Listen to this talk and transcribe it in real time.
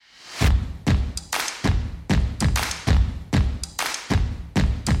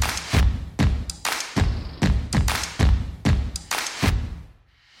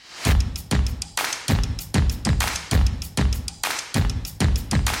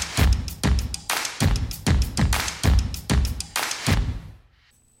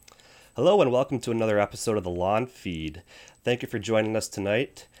Hello and welcome to another episode of the Lawn Feed. Thank you for joining us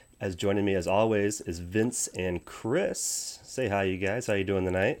tonight. As joining me as always is Vince and Chris. Say hi, you guys. How you doing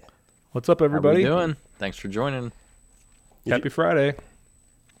tonight? What's up, everybody? How we doing? Thanks for joining. Happy Friday.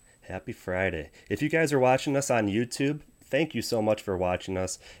 Happy Friday. If you guys are watching us on YouTube, thank you so much for watching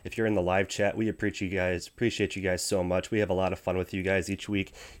us. If you're in the live chat, we appreciate you guys so much. We have a lot of fun with you guys each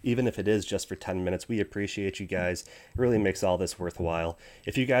week, even if it is just for 10 minutes. We appreciate you guys. It really makes all this worthwhile.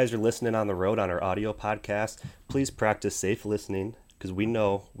 If you guys are listening on the road on our audio podcast, please practice safe listening, because we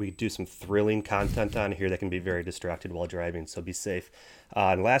know we do some thrilling content on here that can be very distracted while driving, so be safe.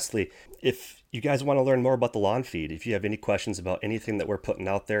 And lastly, if you guys want to learn more about the Lawn Feed, if you have any questions about anything that we're putting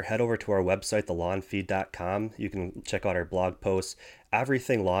out there, head over to our website, thelawnfeed.com. You can check out our blog posts.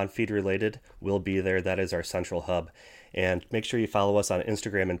 Everything Lawn Feed related will be there. That is our central hub. And make sure you follow us on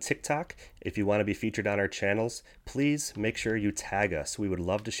Instagram and TikTok. If you want to be featured on our channels, please make sure you tag us. We would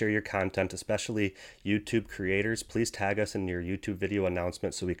love to share your content, especially YouTube creators. Please tag us in your YouTube video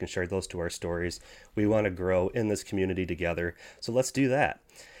announcements so we can share those to our stories. We want to grow in this community together. So let's do that.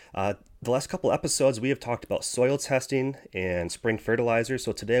 The last couple episodes, we have talked about soil testing and spring fertilizer.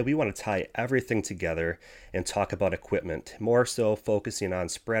 So today we want to tie everything together and talk about equipment, more so focusing on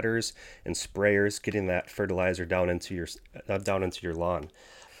spreaders and sprayers, getting that fertilizer down into your lawn.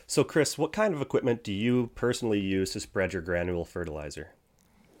 So Chris, what kind of equipment do you personally use to spread your granule fertilizer?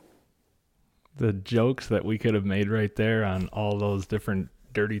 The jokes that we could have made right there on all those different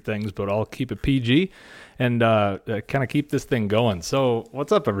dirty things, but I'll keep it PG and kind of keep this thing going. So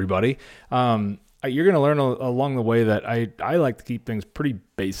what's up, everybody? You're going to learn along the way that I like to keep things pretty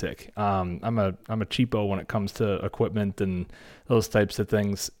basic. I'm a cheapo when it comes to equipment and those types of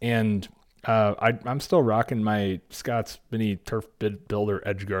things. And I'm still rocking my Scott's Mini Turf Builder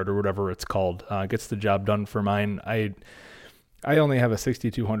Edgeguard or whatever it's called. Gets the job done for mine. I only have a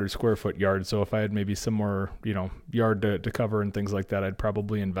 6,200 square foot yard, so if I had maybe some more, yard to cover and things like that, I'd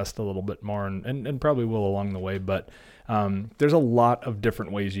probably invest a little bit more and probably will along the way. But there's a lot of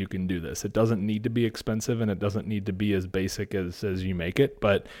different ways you can do this. It doesn't need to be expensive and it doesn't need to be as basic as you make it,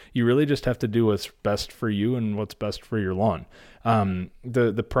 but you really just have to do what's best for you and what's best for your lawn.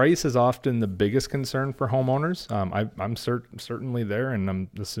 The price is often the biggest concern for homeowners. I'm certainly there, and I'm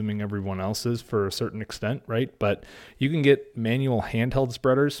assuming everyone else is for a certain extent, right? But you can get manual handheld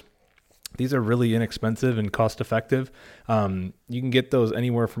spreaders. These are really inexpensive and cost effective. You can get those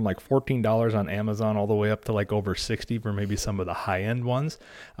anywhere from like $14 on Amazon all the way up to like over $60 for maybe some of the high end ones.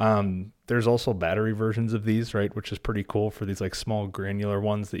 There's also battery versions of these, right? Which is pretty cool for these like small granular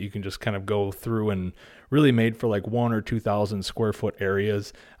ones that you can just kind of go through, and really made for like 1,000 or 2,000 square foot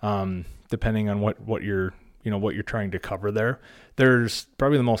areas, depending on what you're trying to cover there. There's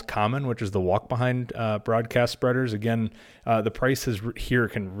probably the most common, which is the walk behind broadcast spreaders. Again, the prices here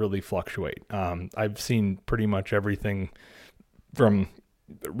can really fluctuate. I've seen pretty much everything from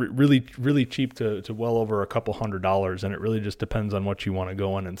really, really cheap to well over a couple $100s. And it really just depends on what you want to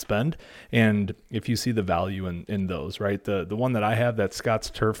go in and spend. And if you see the value in those, right? The one that I have, that Scott's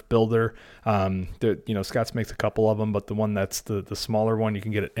Turf Builder, Scott's makes a couple of them, but the one that's the smaller one, you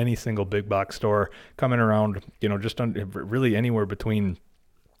can get at any single big box store, coming around, just really anywhere between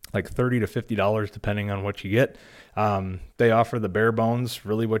like $30 to $50, depending on what you get. They offer the bare bones,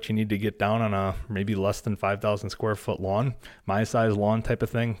 really what you need to get down on a maybe less than 5,000 square foot lawn, my size lawn type of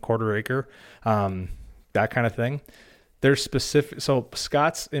thing, quarter acre, that kind of thing. They're specific. So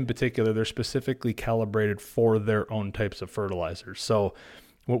Scott's in particular, they're specifically calibrated for their own types of fertilizers. So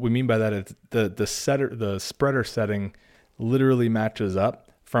what we mean by that is the spreader setting literally matches up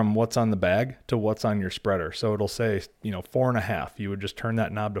from what's on the bag to what's on your spreader. So it'll say, 4.5. You would just turn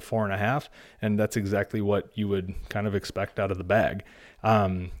that knob to 4.5, and that's exactly what you would kind of expect out of the bag.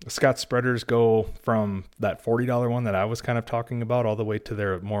 Scott spreaders go from that $40 one that I was kind of talking about all the way to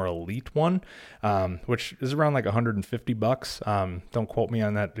their more elite one, which is around like $150. Don't quote me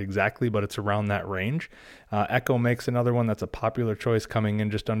on that exactly, but it's around that range. Echo makes another one that's a popular choice, coming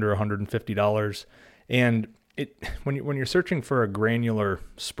in just under $150. And when you're searching for a granular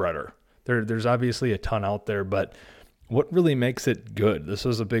spreader, there's obviously a ton out there, but what really makes it good? This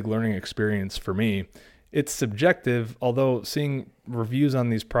was a big learning experience for me. It's subjective, although seeing reviews on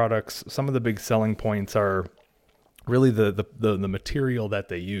these products, some of the big selling points are really the material that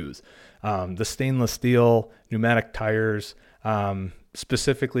they use. The stainless steel, pneumatic tires,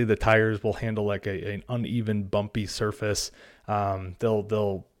 specifically the tires will handle like an uneven, bumpy surface.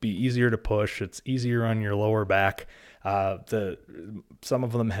 They'll be easier to push. It's easier on your lower back. Some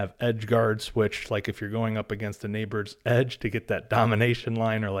of them have edge guards, which, like, if you're going up against a neighbor's edge to get that domination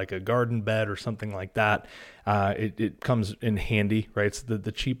line, or like a garden bed or something like that, it comes in handy, right? So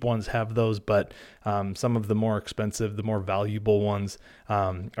the cheap ones have those, but some of the more expensive, the more valuable ones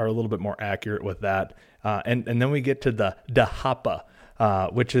are a little bit more accurate with that. And then we get to the Hapa,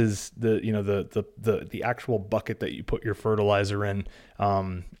 which is the actual bucket that you put your fertilizer in,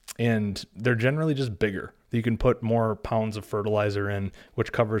 and they're generally just bigger. You can put more pounds of fertilizer in,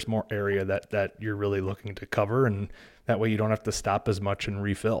 which covers more area that you're really looking to cover, and that way you don't have to stop as much and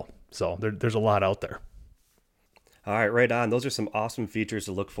refill. So there's a lot out there. All right, right on. Those are some awesome features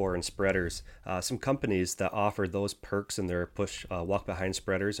to look for in spreaders. Some companies that offer those perks in their push walk behind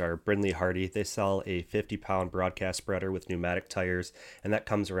spreaders are Brindley Hardy. They sell a 50-pound broadcast spreader with pneumatic tires, and that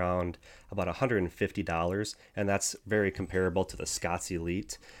comes around about $150, and that's very comparable to the Scott's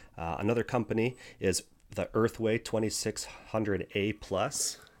Elite. Another company is the Earthway 2600A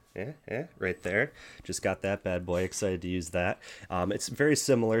Plus. Right there. Just got that bad boy. Excited to use that. It's very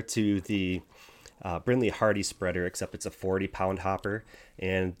similar to the Brindley Hardy spreader, except it's a 40-pound hopper,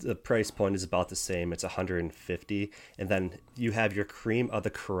 and the price point is about the same. It's $150. And then you have your cream of the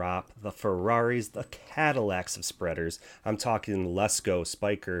crop, the Ferraris, the Cadillacs of spreaders. I'm talking Lesco,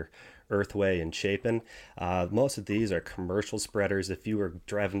 Spiker, Earthway, and Chapin. Most of these are commercial spreaders. If you were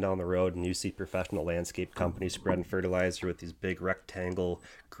driving down the road and you see professional landscape companies spreading fertilizer with these big rectangle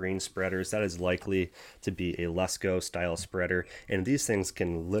green spreaders, that is likely to be a Lesco style spreader, and these things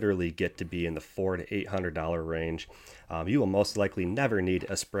can literally get to be in the $400 to $800 range. You will most likely never need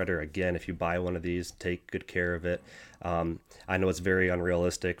a spreader again if you buy one of these. Take good care of it. I know it's very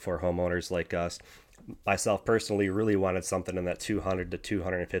unrealistic for homeowners like us. Myself personally really wanted something in that $200 to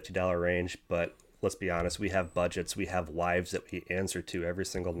 $250 range, but let's be honest, we have budgets, we have wives that we answer to every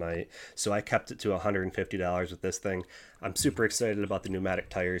single night, so I kept it to $150 with this thing. I'm super excited about the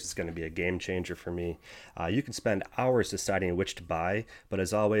pneumatic tires. It's going to be a game changer for me. You can spend hours deciding which to buy, but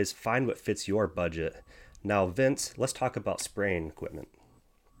as always, find what fits your budget. Now, Vince, let's talk about spraying equipment.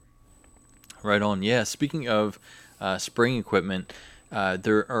 Right on. Yeah, speaking of spraying equipment,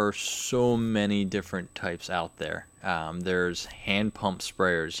 there are so many different types out there. There's hand pump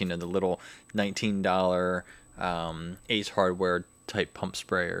sprayers, the little $19 Ace Hardware type pump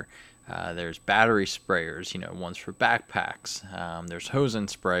sprayer. There's battery sprayers, ones for backpacks. There's hose end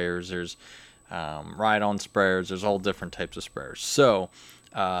sprayers. There's ride-on sprayers. There's all different types of sprayers. So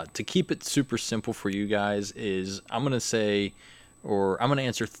to keep it super simple for you guys I'm going to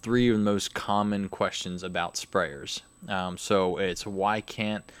answer three of the most common questions about sprayers. So it's, why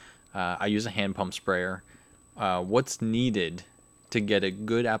can't I use a hand pump sprayer? What's needed to get a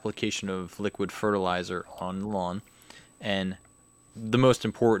good application of liquid fertilizer on the lawn? And the most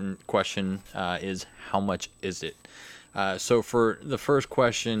important question is, how much is it? So for the first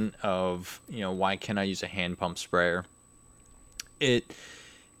question of, why can't I use a hand pump sprayer?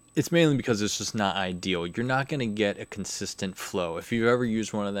 It's mainly because it's just not ideal. You're not going to get a consistent flow. If you've ever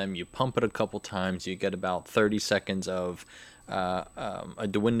used one of them, you pump it a couple times, you get about 30 seconds of a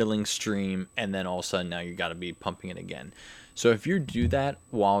dwindling stream, and then all of a sudden now you got to be pumping it again. So if you do that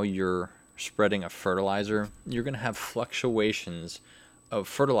while you're spreading a fertilizer, you're going to have fluctuations of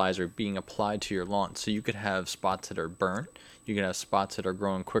fertilizer being applied to your lawn. So you could have spots that are burnt, you could have spots that are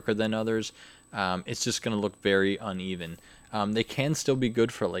growing quicker than others. It's just going to look very uneven. They can still be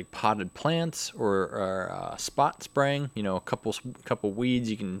good for like potted plants or spot spraying. A couple weeds,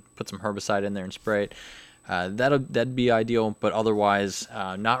 you can put some herbicide in there and spray it. That'd be ideal, but otherwise,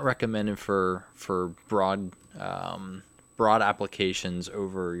 not recommended for broad applications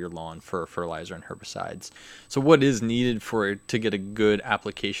over your lawn for fertilizer and herbicides. So what is needed to get a good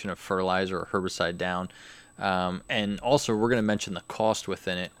application of fertilizer or herbicide down? And also, we're going to mention the cost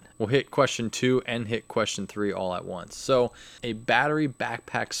within it. We'll hit question 2 and hit question 3 all at once. So a battery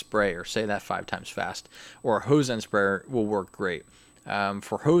backpack sprayer, say that 5 times fast, or a hose end sprayer will work great.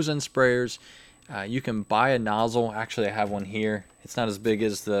 For hose end sprayers, you can buy a nozzle. Actually, I have one here. It's not as big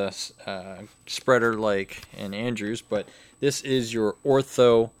as the spreader like in Andrews, but this is your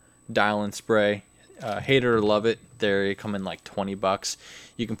Ortho dial-in spray. Hate it or love it, they come in like $20.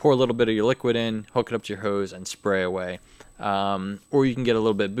 You can pour a little bit of your liquid in, hook it up to your hose, and spray away. Or you can get a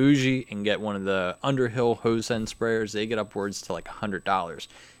little bit bougie and get one of the Underhill hose end sprayers. They get upwards to like $100.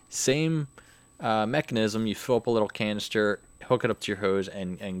 Same mechanism. You fill up a little canister, hook it up to your hose,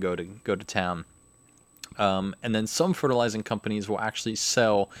 and go to town. And then some fertilizing companies will actually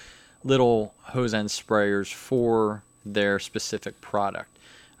sell little hose end sprayers for their specific product.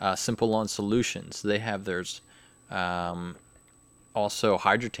 Simple Lawn Solutions, they have theirs. Also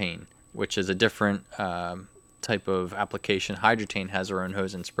Hydrotane, which is a different type of application. Hydrotain has their own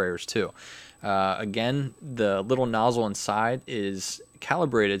hose and sprayers too. Again, the little nozzle inside is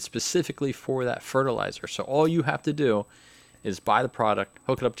calibrated specifically for that fertilizer. So all you have to do is buy the product,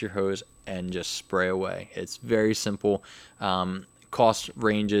 hook it up to your hose, and just spray away. It's very simple. Cost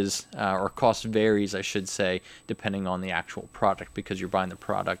ranges, or cost varies, I should say, depending on the actual product, because you're buying the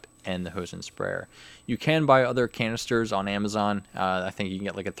product and the hose and sprayer. You can buy other canisters on Amazon. I think you can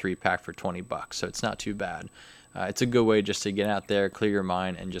get like a 3-pack for $20, so it's not too bad. It's a good way just to get out there, clear your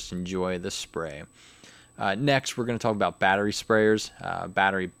mind, and just enjoy the spray. Next, we're going to talk about battery sprayers,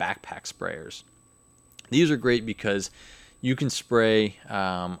 battery backpack sprayers. These are great because you can spray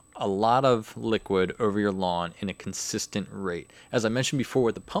a lot of liquid over your lawn in a consistent rate. As I mentioned before,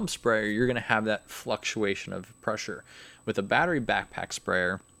 with the pump sprayer, you're going to have that fluctuation of pressure. With a battery backpack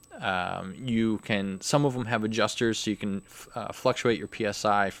sprayer, some of them have adjusters, so you can fluctuate your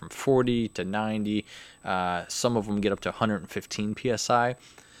PSI from 40 to 90. Some of them get up to 115 PSI.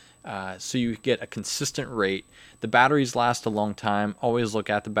 So you get a consistent rate. The batteries last a long time. Always look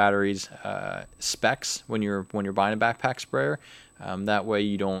at the batteries specs when you're buying a backpack sprayer. That way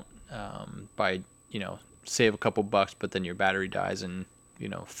you don't save a couple bucks, but then your battery dies in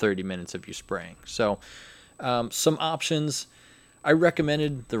 30 minutes of you spraying. So some options. I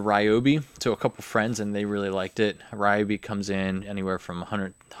recommended the Ryobi to a couple friends, and they really liked it. Ryobi comes in anywhere from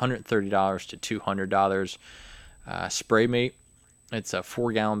 $130 to $200. Spraymate. It's a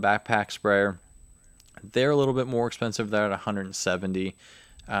 4-gallon backpack sprayer. They're a little bit more expensive. They're at $170.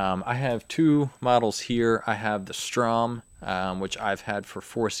 I have 2 models here. I have the Strom, which I've had for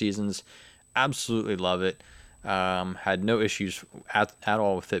 4 seasons. Absolutely love it. Had no issues at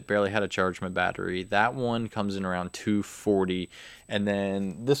all with it. Barely had to charge my battery. That one comes in around $240. And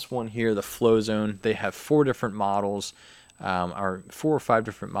then this one here, the Flow Zone, they have 4 different models, or 4 or 5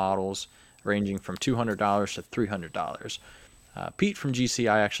 different models, ranging from $200 to $300. Pete from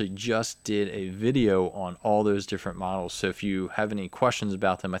GCI actually just did a video on all those different models. So if you have any questions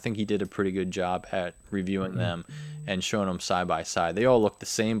about them, I think he did a pretty good job at reviewing them and showing them side by side. They all look the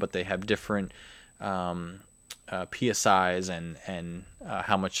same, but they have different PSIs and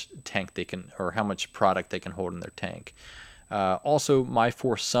how much tank they can, or how much product they can hold in their tank. Also, My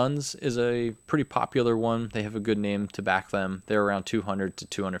Four Sons is a pretty popular one. They have a good name to back them. They're around $200 to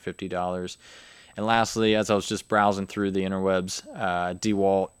 $250. And lastly, as I was just browsing through the interwebs,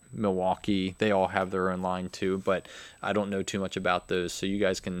 DeWalt, Milwaukee, they all have their own line too, but I don't know too much about those, so you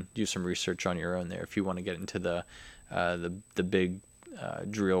guys can do some research on your own there if you want to get into the big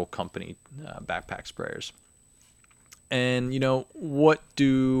drill company backpack sprayers. And what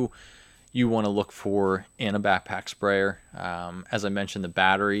do you want to look for in a backpack sprayer? As I mentioned, the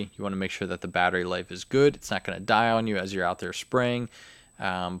battery. You want to make sure that the battery life is good. It's not going to die on you as you're out there spraying.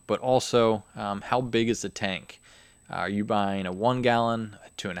 But also, how big is the tank? Are you buying a 1 gallon, a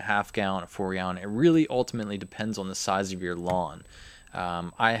 2.5 gallon, a 4 gallon? It really ultimately depends on the size of your lawn.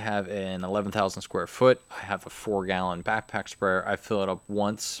 I have an 11,000 square foot. I have a 4 gallon backpack sprayer. I fill it up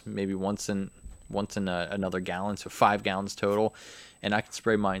maybe once in another gallon, so 5 gallons total, and I can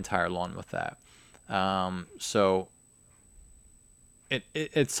spray my entire lawn with that. So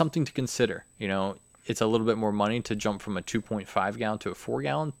it's something to consider. It's a little bit more money to jump from a 2.5 gallon to a 4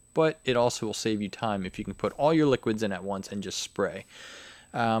 gallon, but it also will save you time if you can put all your liquids in at once and just spray.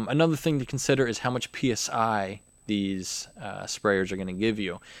 Another thing to consider is how much PSI these sprayers are going to give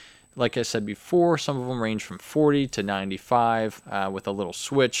you. Like I said before, some of them range from 40 to 95 with a little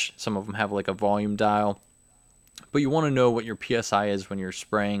switch. Some of them have like a volume dial. But you want to know what your PSI is when you're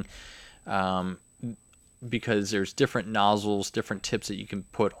spraying, because there's different nozzles, different tips that you can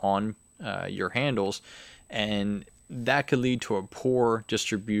put on your handles, and that could lead to a poor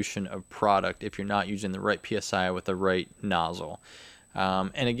distribution of product if you're not using the right PSI with the right nozzle.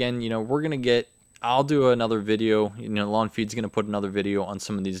 And again, I'll do another video. Lawn Feed's going to put another video on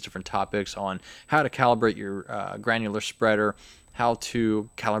some of these different topics on how to calibrate your granular spreader, how to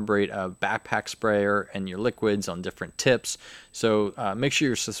calibrate a backpack sprayer and your liquids on different tips. So make sure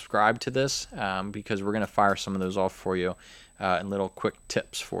you're subscribed to this because we're going to fire some of those off for you and little quick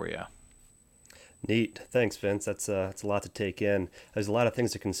tips for you. Neat. Thanks, Vince. That's a lot to take in. There's a lot of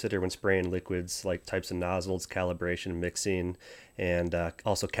things to consider when spraying liquids, like types of nozzles, calibration, mixing, and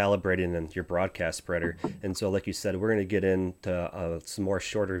also calibrating in your broadcast spreader. And so, like you said, we're going to get into some more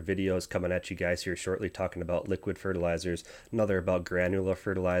shorter videos coming at you guys here shortly, talking about liquid fertilizers, another about granular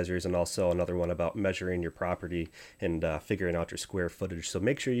fertilizers, and also another one about measuring your property and figuring out your square footage. So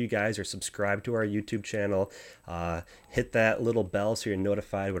make sure you guys are subscribed to our YouTube channel. Hit that little bell so you're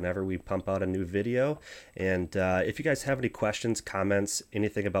notified whenever we pump out a new video. And if you guys have any questions, comments,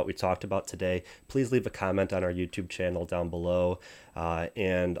 anything about what we talked about today, please leave a comment on our YouTube channel down below.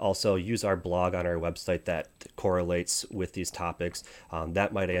 And also use our blog on our website that correlates with these topics.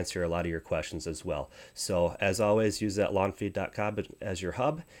 That might answer a lot of your questions as well. So as always, use that lawnfeed.com as your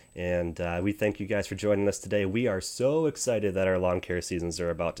hub. And we thank you guys for joining us today. We are so excited that our lawn care seasons are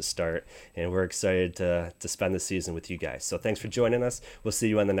about to start, and we're excited to spend the season with you guys. So thanks for joining us. We'll see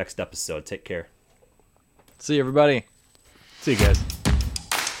you on the next episode. Take care. See you, everybody. See you guys.